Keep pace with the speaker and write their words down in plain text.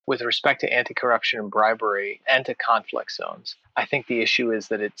With respect to anti-corruption and bribery and to conflict zones, I think the issue is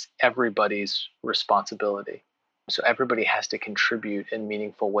that it's everybody's responsibility. So everybody has to contribute in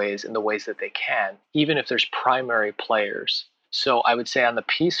meaningful ways, in the ways that they can, even if there's primary players. So I would say on the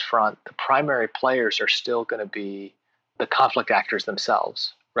peace front, the primary players are still going to be the conflict actors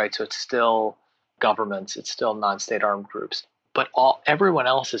themselves, right? So it's still governments, it's still non-state armed groups. But everyone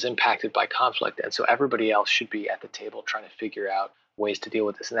else is impacted by conflict. And so everybody else should be at the table trying to figure out ways to deal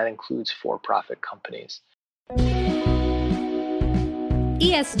with this. And that includes for-profit companies.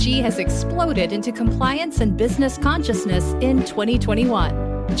 ESG has exploded into compliance and business consciousness in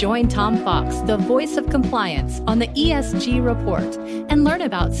 2021. Join Tom Fox, the voice of compliance, on the ESG Report and learn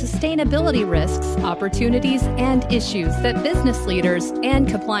about sustainability risks, opportunities, and issues that business leaders and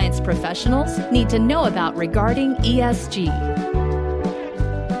compliance professionals need to know about regarding ESG.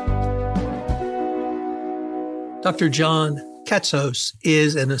 Dr. John Katsos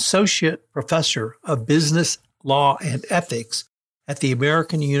is an associate professor of business law and ethics at the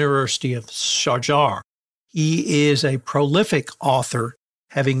American University of Sharjah. He is a prolific author,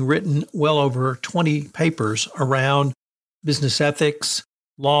 having written well over 20 papers around business ethics,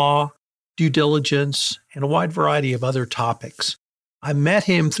 law, due diligence, and a wide variety of other topics. I met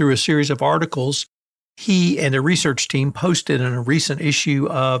him through a series of articles he and a research team posted in a recent issue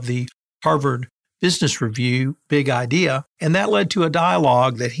of the Harvard Business Review, Big Idea, and that led to a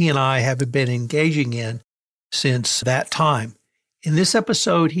dialogue that he and I have been engaging in since that time. In this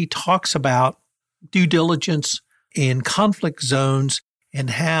episode, he talks about due diligence in conflict zones and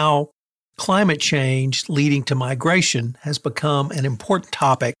how climate change leading to migration has become an important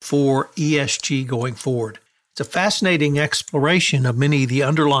topic for ESG going forward. It's a fascinating exploration of many of the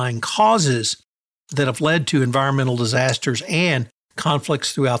underlying causes that have led to environmental disasters and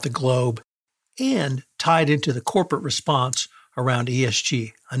conflicts throughout the globe, and tied into the corporate response around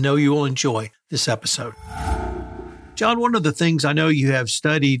ESG. I know you will enjoy this episode. John, one of the things I know you have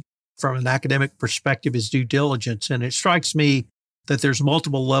studied from an academic perspective is due diligence, and it strikes me that there's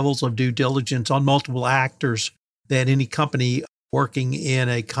multiple levels of due diligence on multiple actors that any company working in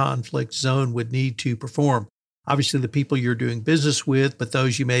a conflict zone would need to perform. Obviously, the people you're doing business with, but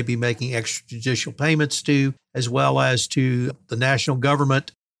those you may be making extrajudicial payments to, as well as to the national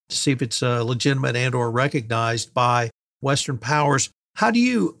government to see if it's legitimate and or recognized by Western powers. How do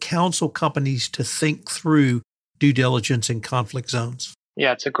you counsel companies to think through due diligence in conflict zones?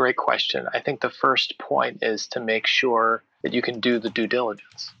 Yeah, it's a great question. I think the first point is to make sure that you can do the due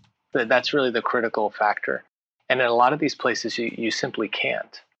diligence. That's really the critical factor. And in a lot of these places, you simply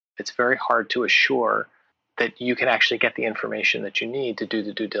can't. It's very hard to assure that you can actually get the information that you need to do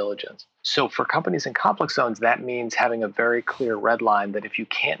the due diligence. So for companies in conflict zones, that means having a very clear red line that if you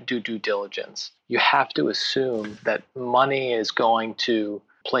can't do due diligence, you have to assume that money is going to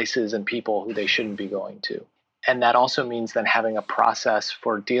places and people who they shouldn't be going to. And that also means then having a process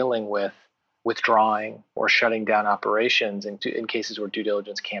for dealing with withdrawing or shutting down operations in cases where due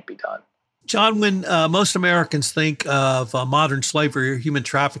diligence can't be done. John, when most Americans think of modern slavery or human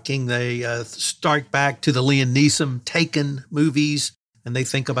trafficking, they start back to the Liam Neeson Taken movies, and they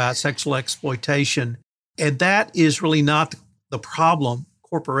think about sexual exploitation. And that is really not the problem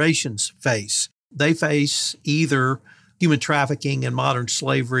corporations face. They face either human trafficking and modern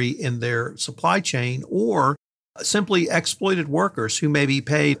slavery in their supply chain, or simply exploited workers who may be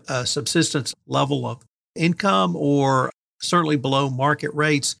paid a subsistence level of income or certainly below market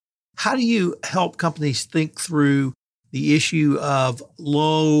rates. How do you help companies think through the issue of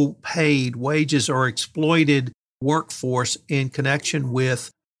low paid wages or exploited workforce in connection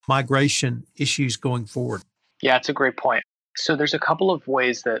with migration issues going forward? Yeah, it's a great point. So there's a couple of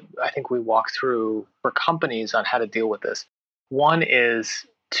ways that I think we walk through for companies on how to deal with this. One is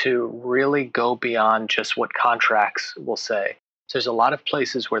to really go beyond just what contracts will say. So there's a lot of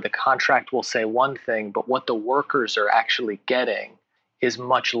places where the contract will say one thing, but what the workers are actually getting is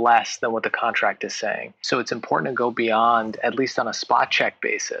much less than what the contract is saying. So it's important to go beyond, at least on a spot check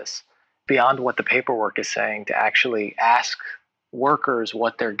basis, beyond what the paperwork is saying, to actually ask workers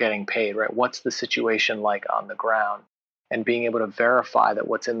what they're getting paid, right? What's the situation like on the ground? And being able to verify that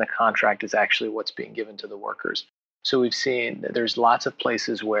what's in the contract is actually what's being given to the workers. So we've seen there's lots of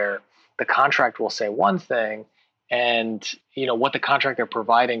places where the contract will say one thing, and what the contract they're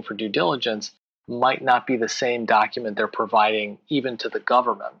providing for due diligence might not be the same document they're providing even to the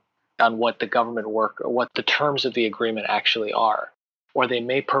government on what the government work or what the terms of the agreement actually are. Or they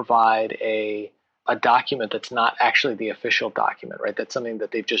may provide a document that's not actually the official document, right? That's something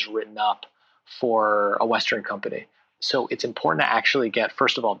that they've just written up for a Western company. So it's important to actually get,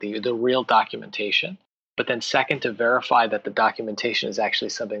 first of all, the real documentation, but then second, to verify that the documentation is actually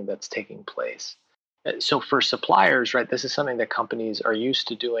something that's taking place. So for suppliers, right, this is something that companies are used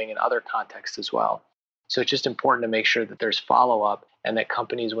to doing in other contexts as well. So it's just important to make sure that there's follow up and that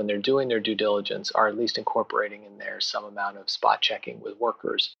companies, when they're doing their due diligence, are at least incorporating in there some amount of spot checking with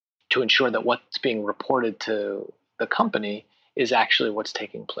workers to ensure that what's being reported to the company is actually what's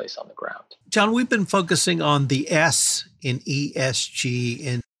taking place on the ground. John, we've been focusing on the S in ESG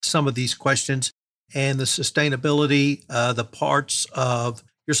in some of these questions and the sustainability, the parts of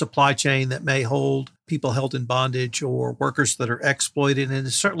your supply chain that may hold people held in bondage or workers that are exploited. And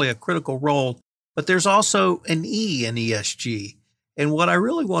it's certainly a critical role. But there's also an E in ESG. And what I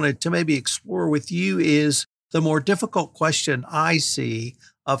really wanted to maybe explore with you is the more difficult question I see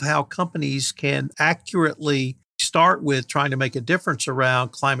of how companies can accurately start with trying to make a difference around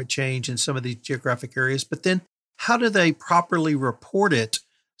climate change in some of these geographic areas, but then how do they properly report it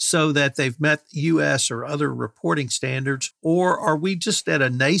so that they've met US or other reporting standards? Or are we just at a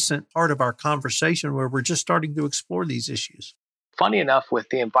nascent part of our conversation where we're just starting to explore these issues? Funny enough, with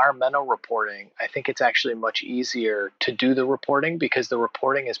the environmental reporting, I think it's actually much easier to do the reporting because the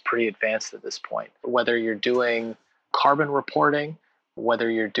reporting is pretty advanced at this point. Whether you're doing carbon reporting, whether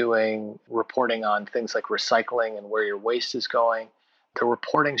you're doing reporting on things like recycling and where your waste is going, the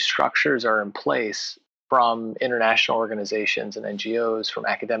reporting structures are in place from international organizations and NGOs, from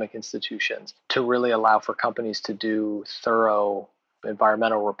academic institutions, to really allow for companies to do thorough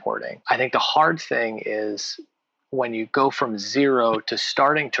environmental reporting. I think the hard thing is when you go from zero to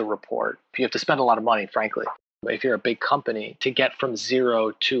starting to report, you have to spend a lot of money, frankly. If you're a big company, to get from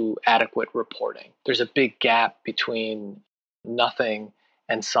zero to adequate reporting, there's a big gap between nothing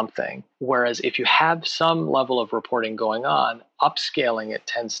and something. Whereas if you have some level of reporting going on, upscaling it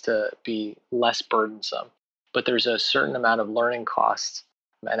tends to be less burdensome. But there's a certain amount of learning costs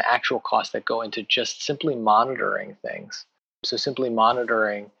and actual costs that go into just simply monitoring things. So simply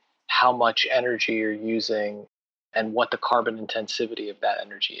monitoring how much energy you're using and what the carbon intensity of that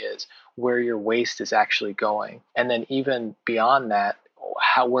energy is, where your waste is actually going. And then even beyond that,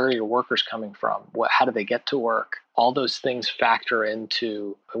 where are your workers coming from? How do they get to work? All those things factor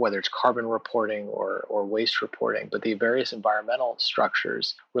into whether it's carbon reporting or waste reporting. But the various environmental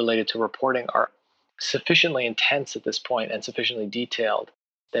structures related to reporting are sufficiently intense at this point and sufficiently detailed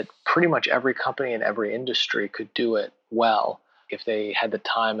that pretty much every company in every industry could do it well if they had the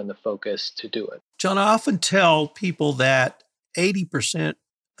time and the focus to do it. John, I often tell people that 80%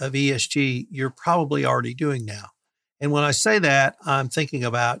 of ESG you're probably already doing now. And when I say that, I'm thinking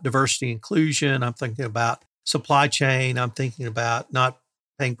about diversity inclusion. I'm thinking about supply chain. I'm thinking about not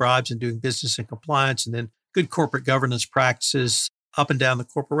paying bribes and doing business in compliance, and then good corporate governance practices up and down the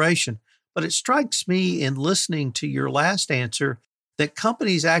corporation. But it strikes me in listening to your last answer that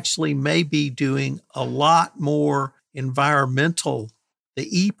companies actually may be doing a lot more environmental, the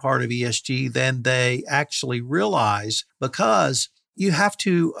E part of ESG, than they actually realize, because you have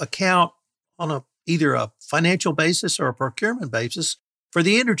to account on either a financial basis or a procurement basis for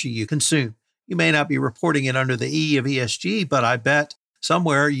the energy you consume. You may not be reporting it under the E of ESG, but I bet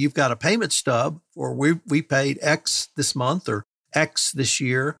somewhere you've got a payment stub or we paid X this month or X this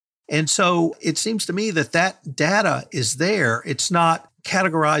year. And so it seems to me that that data is there. It's not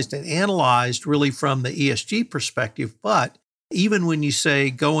categorized and analyzed really from the ESG perspective, but even when you say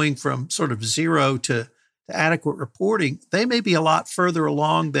going from sort of zero to adequate reporting, they may be a lot further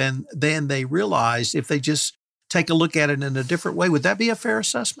along than they realize if they just take a look at it in a different way. Would that be a fair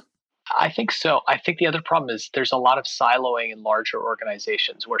assessment? I think so. I think the other problem is there's a lot of siloing in larger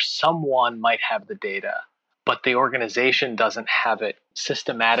organizations where someone might have the data, but the organization doesn't have it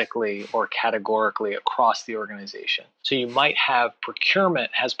systematically or categorically across the organization. So you might have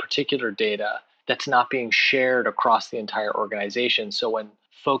procurement has particular data that's not being shared across the entire organization. So when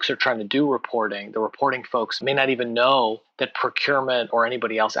folks are trying to do reporting, the reporting folks may not even know that procurement or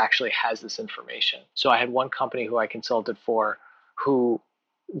anybody else actually has this information. So I had one company who I consulted for who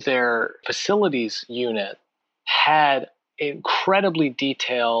their facilities unit had incredibly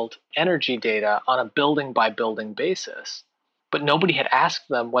detailed energy data on a building by building basis, but nobody had asked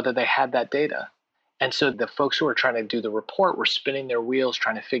them whether they had that data. And so the folks who were trying to do the report were spinning their wheels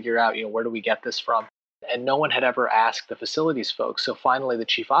trying to figure out, where do we get this from? And no one had ever asked the facilities folks. So finally, the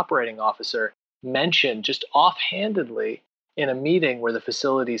chief operating officer mentioned just offhandedly in a meeting where the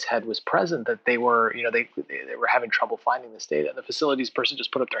facilities head was present that they were, they were having trouble finding this data. And the facilities person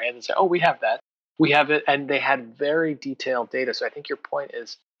just put up their hand and said, "Oh, we have that. We have it." And they had very detailed data. So I think your point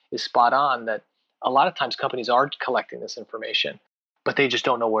is spot on that a lot of times companies are collecting this information, but they just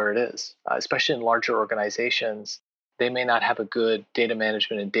don't know where it is, especially in larger organizations. they may not have a good data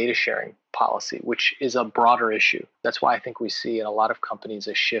management and data sharing policy, which is a broader issue. That's why I think we see in a lot of companies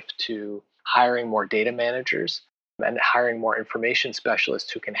a shift to hiring more data managers and hiring more information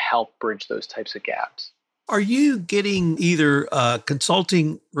specialists who can help bridge those types of gaps. Are you getting either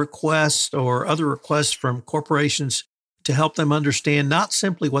consulting requests or other requests from corporations to help them understand not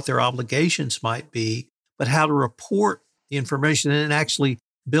simply what their obligations might be, but how to report the information and actually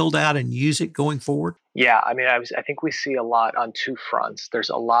build out and use it going forward? Yeah, I think we see a lot on two fronts. There's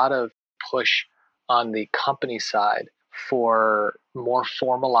a lot of push on the company side for more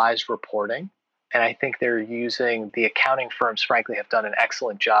formalized reporting. And I think they're using the accounting firms, frankly, have done an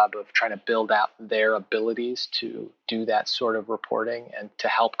excellent job of trying to build out their abilities to do that sort of reporting and to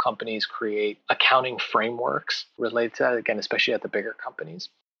help companies create accounting frameworks related to that, again, especially at the bigger companies.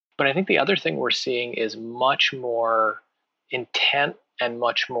 But I think the other thing we're seeing is much more intent and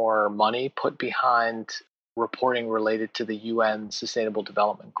much more money put behind reporting related to the UN Sustainable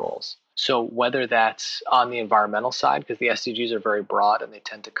Development Goals. So whether that's on the environmental side, because the SDGs are very broad and they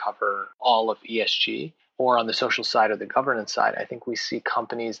tend to cover all of ESG, or on the social side or the governance side, I think we see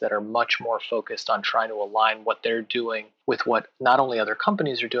companies that are much more focused on trying to align what they're doing with what not only other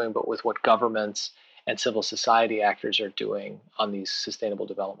companies are doing, but with what governments and civil society actors are doing on these sustainable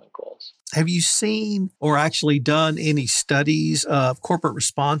development goals. Have you seen or actually done any studies of corporate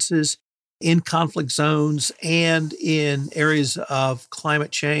responses in conflict zones and in areas of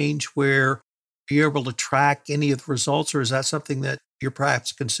climate change where you're able to track any of the results, or is that something that you're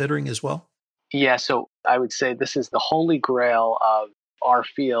perhaps considering as well? Yeah, so I would say this is the holy grail of our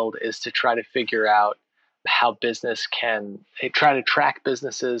field, is to try to figure out how business can try to track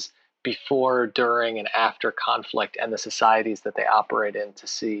businesses before, during, and after conflict and the societies that they operate in to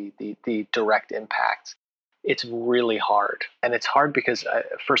see the direct impacts. It's really hard. And it's hard because,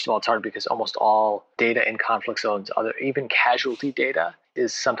 first of all, it's hard because almost all data in conflict zones, even casualty data,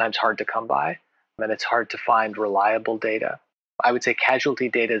 is sometimes hard to come by. And it's hard to find reliable data. I would say casualty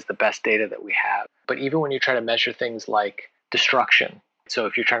data is the best data that we have. But even when you try to measure things like destruction, so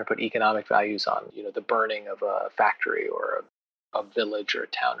if you're trying to put economic values on, the burning of a factory or a village or a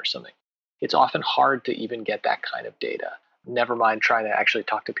town or something, it's often hard to even get that kind of data. Never mind trying to actually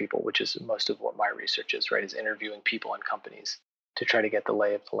talk to people, which is most of what my research is, right? Is interviewing people and companies to try to get the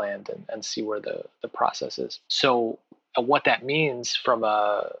lay of the land and see where the process is. So what that means from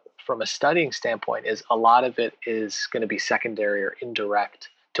a studying standpoint is a lot of it is going to be secondary or indirect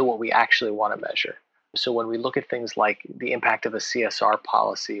to what we actually want to measure. So when we look at things like the impact of a CSR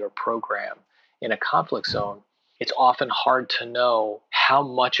policy or program in a conflict zone, it's often hard to know how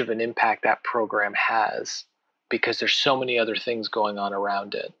much of an impact that program has because there's so many other things going on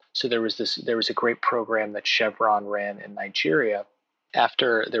around it. So there was a great program that Chevron ran in Nigeria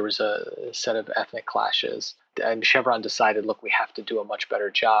after there was a set of ethnic clashes. And Chevron decided, look, we have to do a much better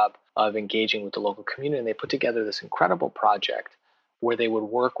job of engaging with the local community. And they put together this incredible project where they would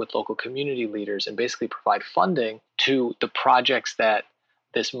work with local community leaders and basically provide funding to the projects that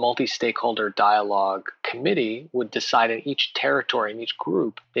this multi-stakeholder dialogue committee would decide in each territory, in each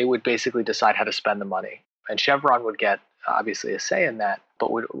group. They would basically decide how to spend the money. And Chevron would get obviously a say in that,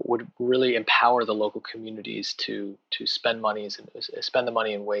 but would really empower the local communities to spend the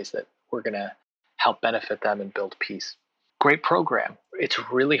money in ways that were going to help benefit them and build peace. Great program. It's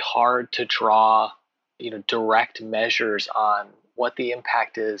really hard to draw, direct measures on what the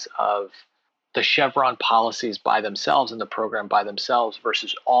impact is of the Chevron policies by themselves and the program by themselves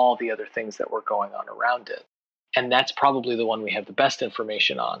versus all the other things that were going on around it. And that's probably the one we have the best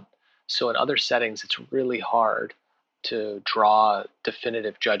information on. So in other settings, it's really hard to draw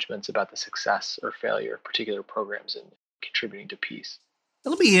definitive judgments about the success or failure of particular programs in contributing to peace.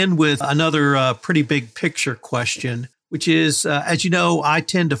 Let me end with another pretty big picture question, which is, as you know, I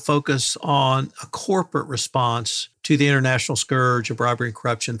tend to focus on a corporate response to the international scourge of bribery and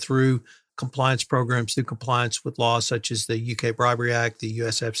corruption through compliance programs, through compliance with laws such as the UK Bribery Act, the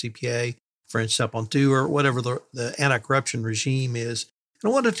US FCPA, French Step-on-Two, or whatever the anti-corruption regime is. And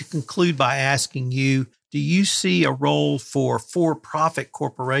I wanted to conclude by asking you, do you see a role for for-profit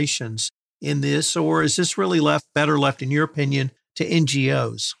corporations in this, or is this really better left, in your opinion, to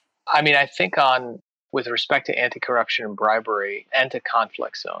NGOs? I think with respect to anti-corruption and bribery and to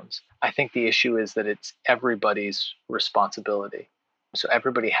conflict zones, I think the issue is that it's everybody's responsibility. So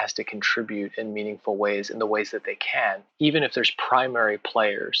everybody has to contribute in meaningful ways, in the ways that they can, even if there's primary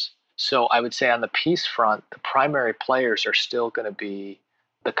players. So I would say on the peace front, the primary players are still going to be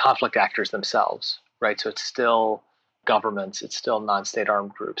the conflict actors themselves, right? So it's still governments, it's still non-state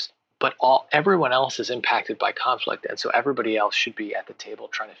armed groups. But everyone else is impacted by conflict, and so everybody else should be at the table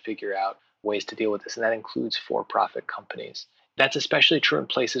trying to figure out ways to deal with this, and that includes for-profit companies. That's especially true in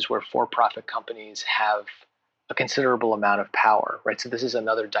places where for-profit companies have a considerable amount of power, right? So this is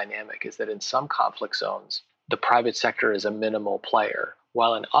another dynamic, is that in some conflict zones, the private sector is a minimal player,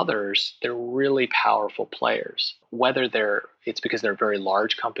 while in others, they're really powerful players, whether it's because they're very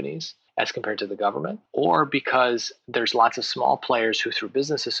large companies as compared to the government, or because there's lots of small players who through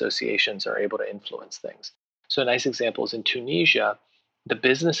business associations are able to influence things. So a nice example is in Tunisia, the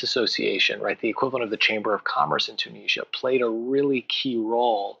business association, right, the equivalent of the Chamber of Commerce in Tunisia, played a really key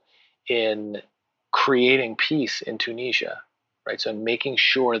role in creating peace in Tunisia, right? So making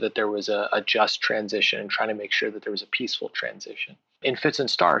sure that there was a just transition and trying to make sure that there was a peaceful transition. In fits and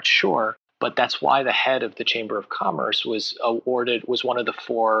starts, sure, but that's why the head of the Chamber of Commerce was one of the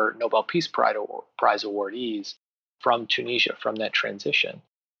 4 Nobel Peace Prize awardees from Tunisia, from that transition.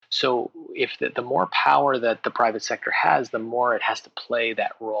 So if the more power that the private sector has, the more it has to play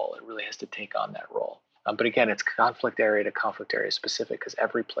that role. It really has to take on that role. But again, it's conflict area to conflict area specific because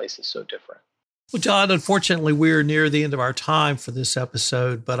every place is so different. Well, John, unfortunately, we're near the end of our time for this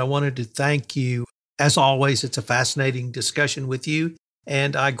episode, but I wanted to thank you. As always, it's a fascinating discussion with you,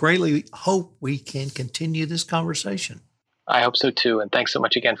 and I greatly hope we can continue this conversation. I hope so too. And thanks so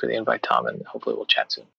much again for the invite, Tom, and hopefully we'll chat soon.